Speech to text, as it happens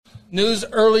News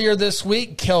earlier this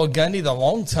week, Cale Gundy, the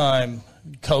longtime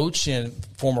coach and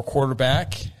former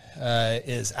quarterback,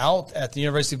 is out at the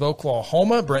University of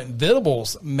Oklahoma. Brent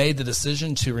Venables made the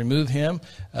decision to remove him.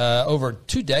 Over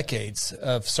 2 decades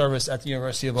of service at the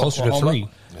University of Oklahoma. Closer to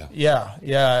 3. Yeah.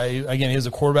 Again, he was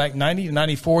a quarterback, 90 to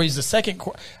 94. He's the second.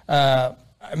 I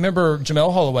remember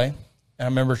Jamel Holloway, and I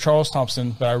remember Charles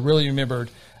Thompson, but I really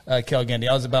remembered Cale Gundy.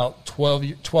 I was about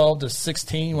 12 to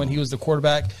 16 when he was the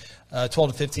quarterback,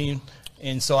 12 to 15.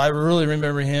 And so I really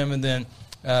remember him, and then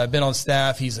been on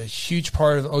staff. He's a huge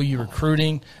part of OU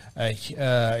recruiting. A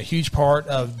huge part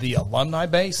of the alumni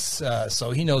base,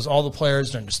 so he knows all the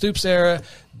players during the Stoops era,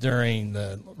 during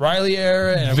the Riley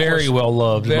era, and very well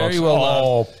loved. Very well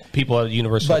all loved. people at the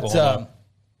University of Oklahoma.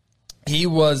 He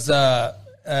was,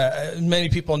 many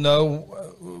people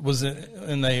know, was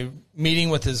in a meeting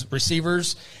with his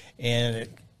receivers, and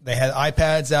they had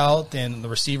iPads out, and the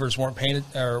receivers weren't paying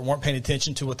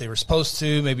attention to what they were supposed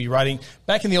to. Maybe writing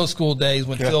back in the old school days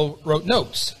when Phil wrote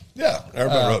notes. Yeah,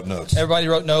 everybody wrote notes. Everybody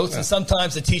wrote notes, and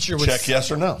sometimes the teacher would check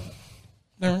yes or no.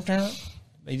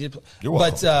 They did, You're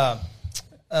welcome.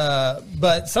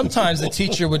 but sometimes the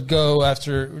teacher would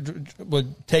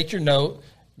would take your note,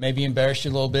 maybe embarrass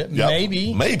you a little bit,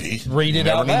 maybe read it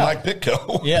out loud. Mike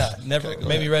Pitco. Yeah, never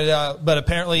maybe read it out. But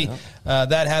apparently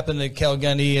that happened to Cale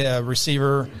Gundy, a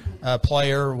receiver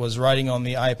player, was writing on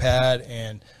the iPad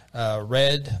and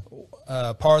read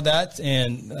part of that,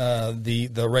 and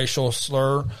the racial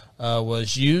slur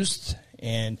was used,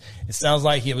 and it sounds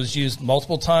like it was used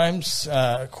multiple times.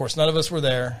 Of course, none of us were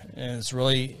there, and it's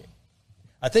really,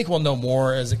 I think we'll know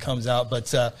more as it comes out,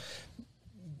 but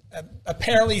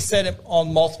apparently he said it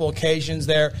on multiple occasions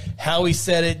there. How he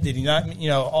said it, did he not,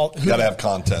 got to have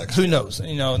context. Who knows,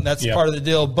 and that's part of the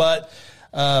deal, but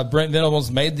Brent Venables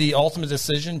made the ultimate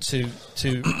decision to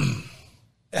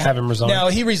have him resign. Now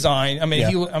he resigned. I mean,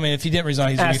 if he didn't resign,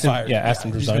 he's going to be fired. Asked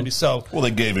him to resign. Well,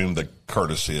 they gave him the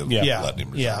courtesy of letting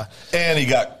him resign. Yeah, and he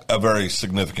got a very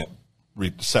significant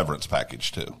severance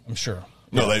package too. I'm sure.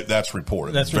 No, that's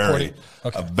reported. That's reported.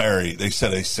 Okay. They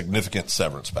said a significant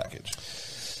severance package.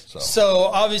 So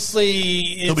obviously,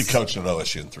 he'll be coaching at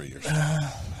OSU in 3 years.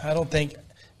 I don't think.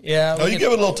 Yeah. No, you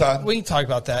give it a little time. We can talk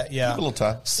about that. Yeah, give it a little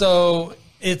time. So.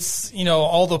 It's,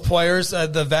 all the players,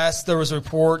 there was a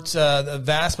report, the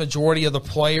vast majority of the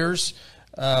players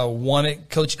wanted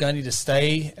Coach Gundy to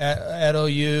stay at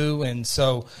OU. And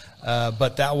so,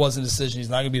 but that wasn't a decision. He's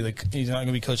not going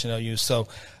to be coaching at OU. So,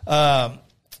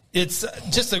 it's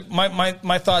just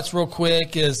my thoughts real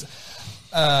quick is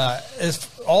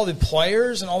all the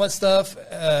players and all that stuff,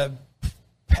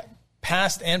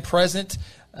 past and present,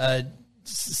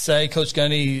 say Coach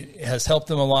Gundy has helped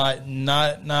them a lot,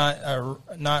 not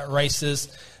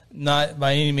racist, not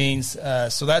by any means.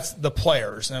 So that's the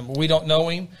players. And we don't know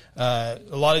him. A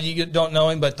lot of you don't know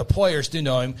him, but the players do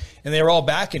know him, and they were all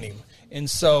backing him. And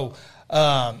so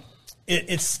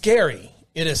it's scary.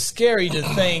 It is scary to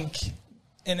think,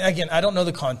 and again, I don't know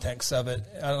the context of it.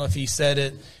 I don't know if he said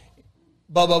it,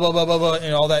 blah, blah, blah, blah, blah, blah,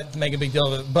 and all that to make a big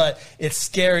deal of it. But it's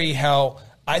scary how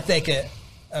I think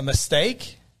a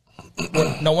mistake.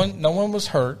 No one was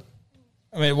hurt.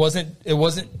 I mean, it wasn't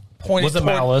pointed. Wasn't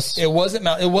malice. It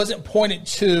wasn't pointed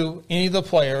to any of the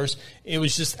players. It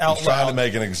was just out loud. Trying to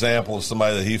make an example of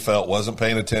somebody that he felt wasn't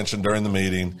paying attention during the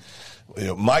meeting.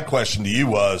 My question to you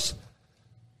was,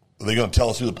 are they going to tell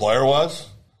us who the player was?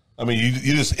 I mean,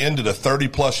 you just ended a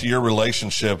 30-plus year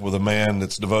relationship with a man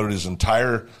that's devoted his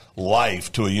entire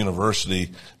life to a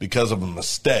university because of a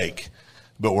mistake,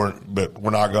 but we're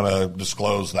not going to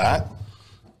disclose that.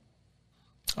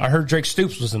 I heard Drake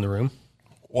Stoops was in the room.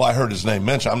 Well, I heard his name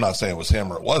mentioned. I'm not saying it was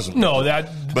him or it wasn't. No,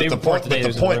 but the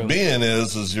point being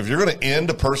is if you're going to end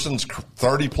a person's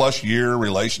 30-plus year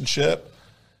relationship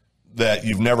that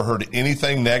you've never heard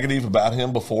anything negative about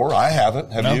him before, I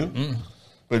haven't. Have you? Mm-mm.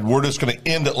 But we're just going to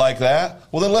end it like that.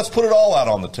 Well, then let's put it all out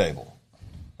on the table.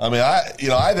 I mean,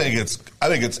 I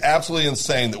think it's absolutely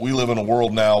insane that we live in a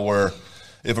world now where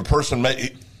if a person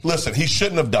listen, he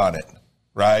shouldn't have done it,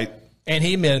 right? And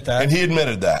he admitted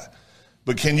that.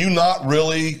 But can you not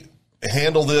really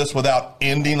handle this without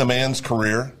ending a man's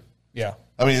career? Yeah.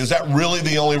 I mean, is that really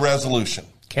the only resolution?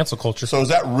 Cancel culture. So is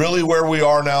that really where we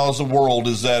are now as a world,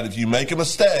 is that if you make a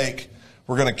mistake,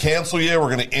 we're going to cancel you,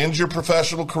 we're going to end your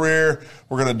professional career,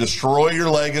 we're going to destroy your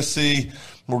legacy,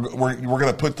 we're going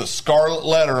to put the scarlet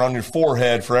letter on your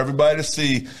forehead for everybody to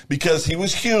see because he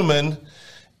was human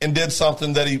and did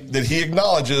something that he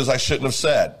acknowledges I shouldn't have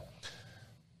said.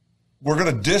 We're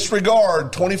going to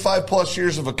disregard 25-plus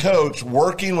years of a coach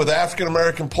working with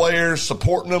African-American players,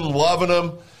 supporting them, loving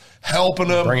them, helping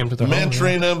them,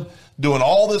 mentoring them, doing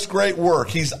all this great work.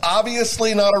 He's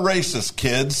obviously not a racist,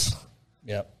 kids.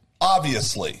 Yep.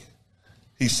 Obviously.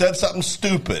 He said something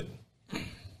stupid.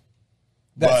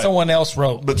 That someone else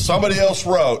wrote. But somebody else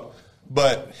wrote.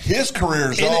 But his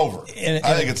career's over.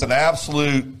 I think it's an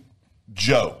absolute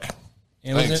joke.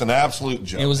 I think it's an absolute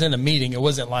joke. It was in a meeting. It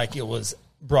wasn't like it was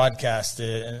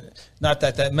broadcasted. And not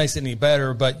that makes it any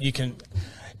better, but you can,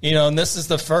 and this is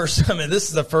the first, this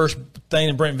is the first thing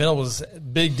in Brent Venables'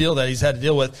 big deal that he's had to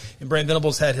deal with. And Brent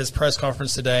Venables had his press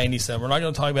conference today, and he said, we're not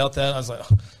going to talk about that. I was like,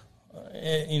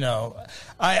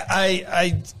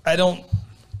 I don't,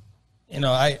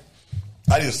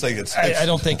 I just think it's I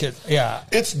don't think it. Yeah,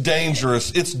 it's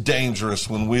dangerous. It's dangerous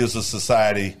when we as a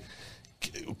society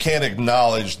can't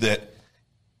acknowledge that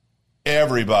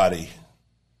everybody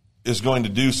is going to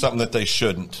do something that they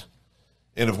shouldn't.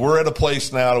 And if we're at a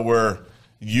place now to where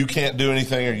you can't do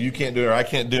anything, or you can't do it, or I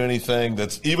can't do anything,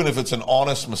 that's even if it's an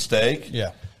honest mistake.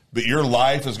 Yeah. But your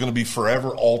life is going to be forever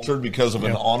altered because of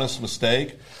an honest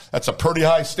mistake. That's a pretty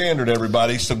high standard,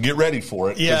 everybody, so get ready for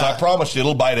it. Because I promise you,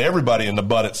 it'll bite everybody in the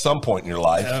butt at some point in your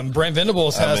life. Brent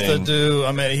Venables has to do,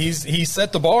 he's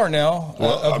set the bar now.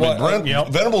 Brent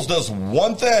Venables does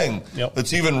one thing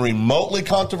that's even remotely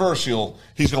controversial.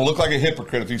 He's going to look like a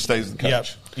hypocrite if he stays the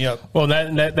coach. Yep. Well,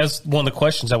 that's one of the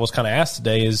questions that was kind of asked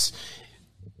today is,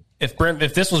 if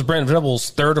this was Brent Venables'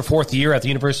 third or fourth year at the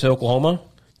University of Oklahoma,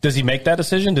 does he make that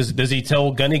decision? Does he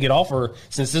tell Gundy to get off? Or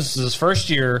since this is his first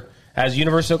year as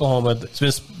University of Oklahoma,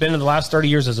 it's been in the last 30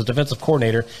 years as a defensive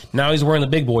coordinator, now he's wearing the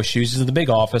big boy shoes. He's in the big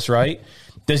office, right?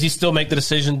 Does he still make the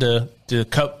decision to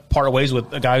part ways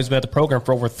with a guy who's been at the program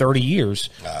for over 30 years?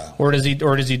 Or does he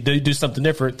do something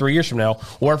different 3 years from now?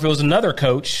 Or if it was another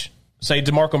coach, say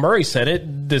DeMarco Murray said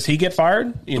it, does he get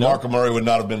fired? DeMarco Murray would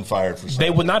not have been fired for something.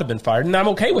 They would not have been fired, and I'm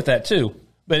okay with that too.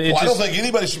 But I don't think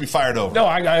anybody should be fired over. No,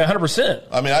 I 100%.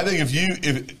 I think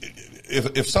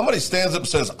if somebody stands up and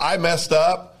says, I messed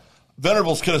up,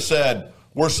 Venables could have said,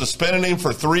 we're suspending him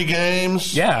for 3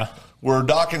 games. Yeah. We're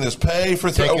docking his pay for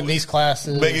taking these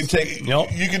classes.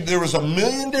 There was a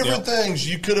million different things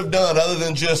you could have done other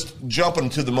than just jumping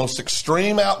to the most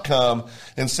extreme outcome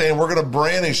and saying we're going to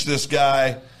brandish this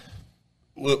guy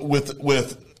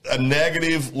with a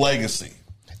negative legacy.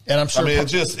 And I'm sure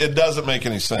it doesn't make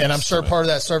any sense. And I'm sure part of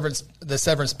that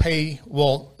severance pay,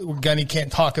 Gunny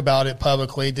can't talk about it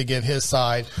publicly to give his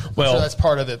side. Well, so that's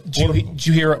part of it. Did you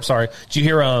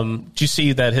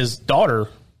see that his daughter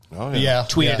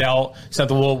tweeted out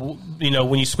something? Well,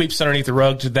 when you sweep underneath the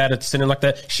rug to that extent like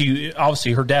that,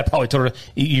 her dad probably told her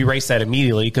you erase that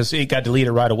immediately because it got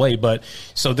deleted right away. But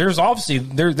so there's obviously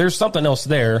there's something else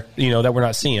there, that we're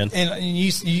not seeing. And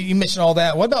you mentioned all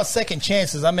that. What about second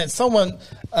chances? Someone.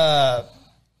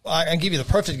 I can give you the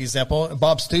perfect example.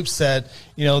 Bob Stoops said,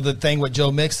 the thing with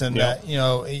Joe Mixon that,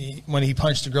 when he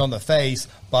punched the girl in the face,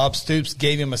 Bob Stoops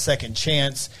gave him a second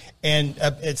chance. And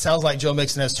it sounds like Joe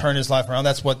Mixon has turned his life around.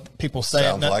 That's what people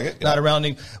say. Not around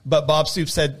him. But Bob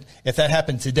Stoops said if that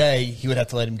happened today, he would have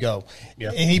to let him go. Yeah.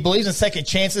 And he believes in second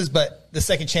chances, but the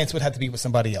second chance would have to be with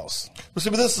somebody else. But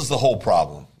this is the whole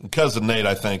problem. Cousin Nate,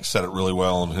 I think, said it really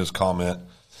well in his comment.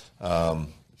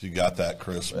 If you got that,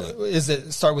 Chris. But, is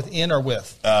it start with in or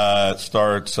with? It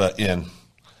starts in.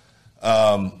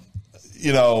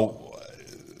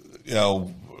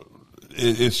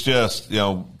 It's just,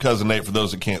 Cousin Nate, for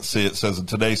those that can't see it, says in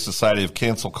today's society of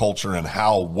cancel culture and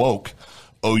how woke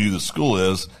OU the school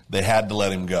is, they had to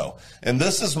let him go. And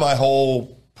this is my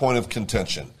whole point of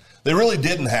contention. They really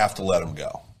didn't have to let him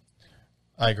go.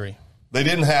 I agree. They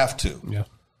didn't have to. Yeah.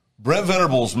 Brent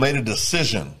Venables made a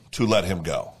decision to let him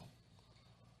go.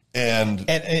 And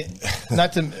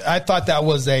I thought that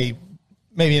was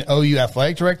maybe an OU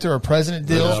athletic director or president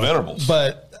deal. It was Venables.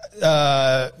 But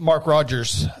Mark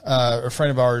Rogers, a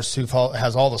friend of ours who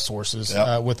has all the sources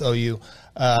with OU,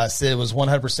 said it was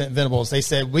 100% Venables. They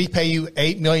said, we pay you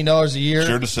 $8 million a year. It's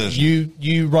your decision.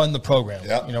 You run the program.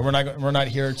 Yep. We're not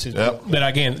here to. Yep. But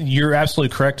again, you're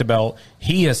absolutely correct about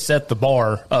he has set the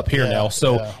bar up here now.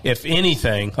 So if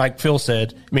anything, like Phil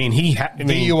said,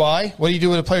 DUI. What do you do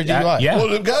with a player DUI? Yeah.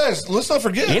 Well, guys, let's not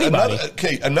forget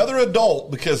another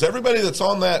adult, because everybody that's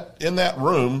in that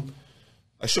room,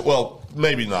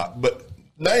 maybe not, but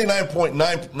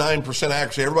 99.99%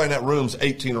 actually, everybody in that room's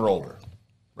 18 or older,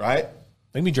 right?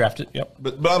 Maybe drafted. Yep.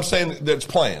 But I'm saying that's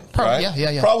playing, right?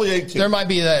 Yeah. Probably 18. There might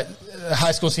be that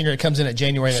high school senior that comes in at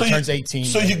January that turns 18.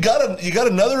 So you got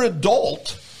another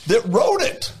adult that wrote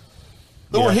it.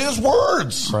 That were his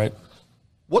words. Right.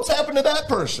 What's happened to that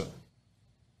person?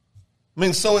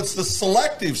 So it's the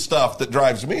selective stuff that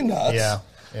drives me nuts. Yeah.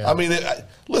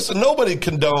 Listen, nobody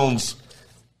condones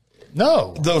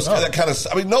that kind of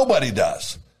stuff. Nobody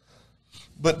does.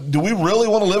 But do we really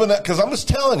want to live in that? Because I'm just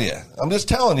telling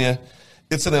you,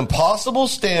 it's an impossible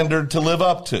standard to live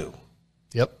up to.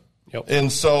 Yep.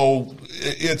 And so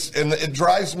it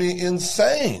drives me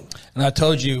insane. And I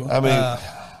told you, I mean,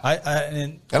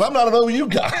 and I'm not an OU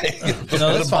guy.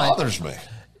 It bothers me.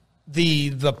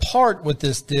 The part with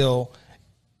this deal,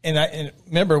 and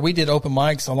remember we did open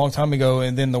mics a long time ago,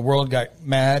 and then the world got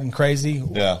mad and crazy.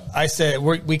 Yeah, I said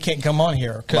we can't come on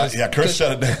here. Chris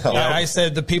shut it down. I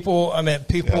said people are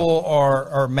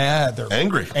mad. They're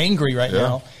angry right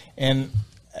now, and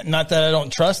not that I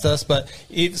don't trust us, but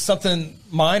it's something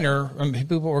minor. I mean,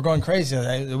 people were going crazy.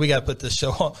 We got to put this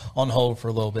show on hold for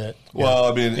a little bit. Well,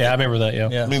 I mean, I remember that.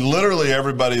 Yeah, I mean, literally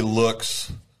everybody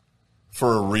looks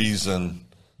for a reason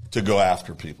to go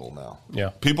after people now. Yeah,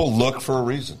 people look for a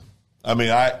reason. I mean,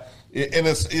 it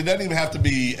doesn't even have to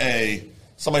be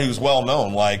somebody who's well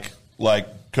known like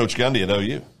Coach Gundy at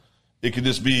OU. It could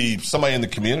just be somebody in the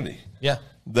community. Yeah,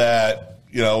 that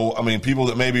I mean, people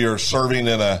that maybe are serving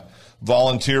in a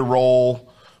volunteer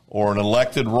role or an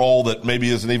elected role that maybe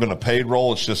isn't even a paid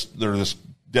role. It's just they're just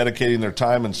dedicating their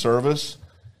time and service.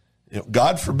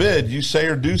 God forbid you say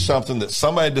or do something that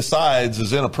somebody decides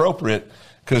is inappropriate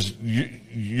because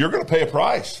you're going to pay a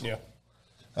price. Yeah,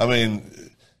 I mean,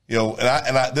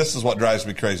 this is what drives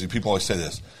me crazy. People always say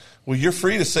this. Well, you're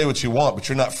free to say what you want, but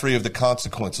you're not free of the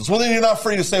consequences. Well, then you're not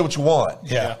free to say what you want.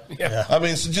 Yeah. I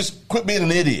mean, so just quit being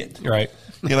an idiot. Right.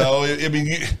 I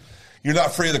mean, you're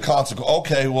not free of the consequence.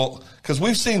 Okay, well, because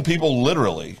we've seen people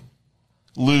literally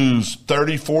lose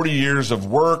 30, 40 years of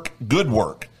work, good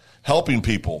work, helping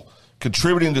people,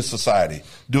 contributing to society,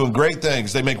 doing great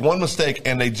things. They make one mistake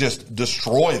and they just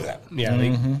destroy them. Yeah,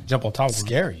 they jump on top of them.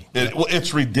 Scary.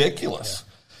 It's ridiculous.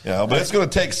 But it's going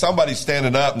to take somebody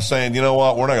standing up and saying, you know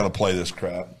what, we're not going to play this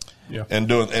crap. Yeah.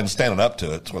 And standing up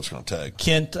to it is what it's going to take.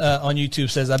 Kent on YouTube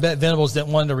says, I bet Venables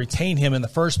didn't want to retain him in the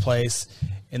first place.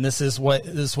 And this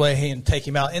way he can take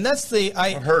him out. And that's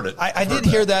I've heard it. I did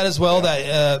hear that as well,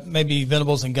 that maybe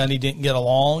Venables and Gundy didn't get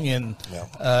along, and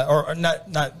or not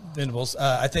Venables.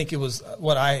 I think it was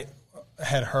what I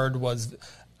had heard was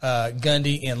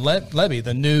Gundy and Levy,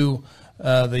 the new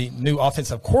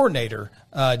offensive coordinator,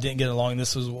 didn't get along.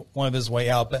 This was one of his way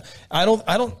out. But I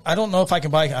don't know if I can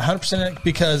buy 100%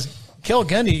 because Kel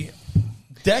Gundy.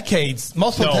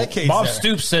 Multiple decades. Bob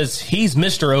Stoops says he's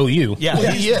Mr. OU. Yeah,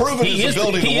 he's proven his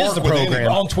ability to work the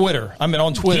program on Twitter. I mean,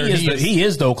 on Twitter, he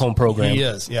is the Oklahoma program. He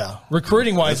is. Yeah,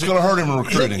 recruiting wise, it's going to hurt him in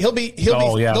recruiting. He'll be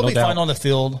fine on the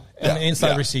field and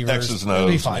inside receivers. X's and O's. He'll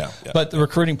be fine. But the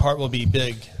recruiting part will be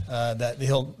big. That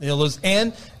he'll lose,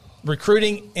 and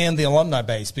recruiting and the alumni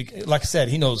base. Like I said,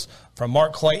 he knows from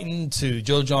Mark Clayton to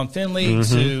Joe John Finley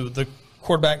to the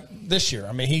quarterback this year.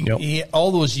 I mean, he all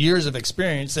those years of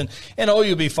experience, and OU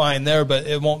will be fine there, but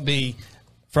it won't be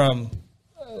from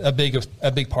a big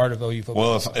part of OU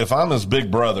football. Well, if I'm his big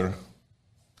brother,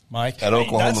 Mike, at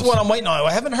Oklahoma, that's what I'm waiting on.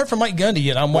 I haven't heard from Mike Gundy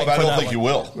yet. I'm waiting. I for don't that think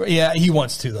one. he will. Yeah, he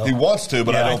wants to though. He wants to,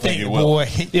 but I don't think he will. Boy,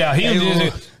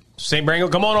 St.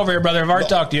 Brango, come on over here, brother. I've already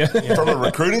talked to you. From a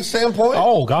recruiting standpoint?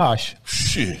 Oh, gosh.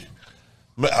 Shit.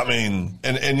 I mean,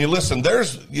 and you listen,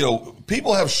 there's,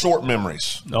 people have short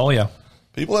memories. Oh, yeah.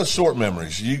 People have short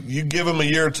memories. You give them a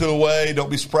year or two away. Don't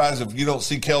be surprised if you don't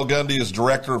see Kel Gundy as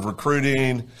director of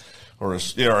recruiting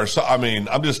I mean,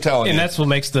 I'm just telling you. And that's what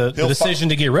makes the decision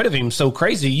to get rid of him so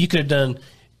crazy. You could have done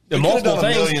multiple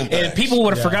things, and people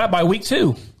would have forgot by week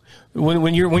 2.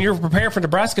 When you're preparing for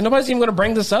Nebraska, nobody's even going to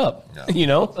bring this up.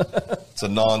 No. It's a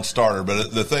non-starter.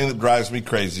 But the thing that drives me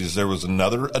crazy is there was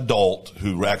another adult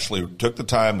who actually took the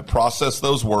time to process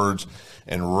those words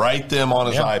and write them on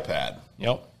his iPad.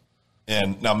 Yep.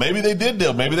 And now maybe they did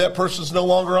deal. Maybe that person's no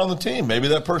longer on the team. Maybe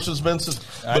that person's been.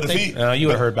 You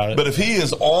would have heard about it. But if he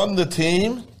is on the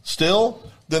team still,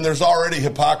 then there's already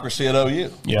hypocrisy at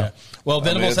OU. Yeah. Well,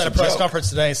 Venables had a press conference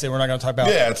today and said we're not going to talk about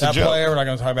that player. We're not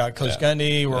going to talk about Coach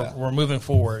Gundy. We're moving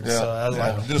forward. Yeah. So I was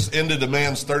like, just ended a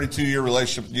man's 32-year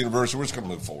relationship with the university. We're just going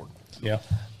to move forward. Yeah.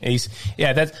 I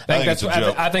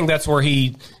think that's where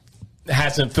he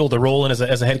hasn't filled the role in as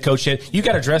a head coach yet. You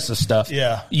got to address this stuff.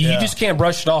 Yeah. You just can't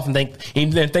brush it off and think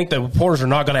the reporters are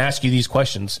not going to ask you these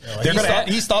questions.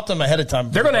 He stopped them ahead of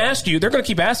time. They're going to ask you. They're going to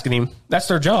keep asking him. That's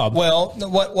their job. Well,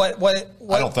 what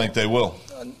I don't think they will.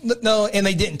 No, and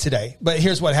they didn't today. But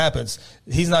here's what happens.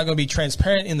 He's not going to be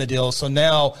transparent in the deal. So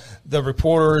now the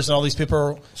reporters and all these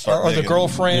people are the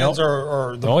girlfriends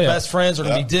or the best friends are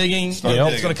going to be digging. It's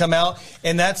going to come out.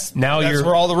 And that's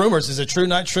where all the rumors. Is it true,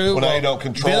 not true? Well, now you don't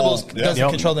control. Venables doesn't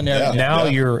control the narrative. Now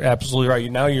you're absolutely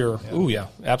right. Now you're,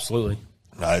 absolutely.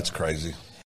 No, it's crazy.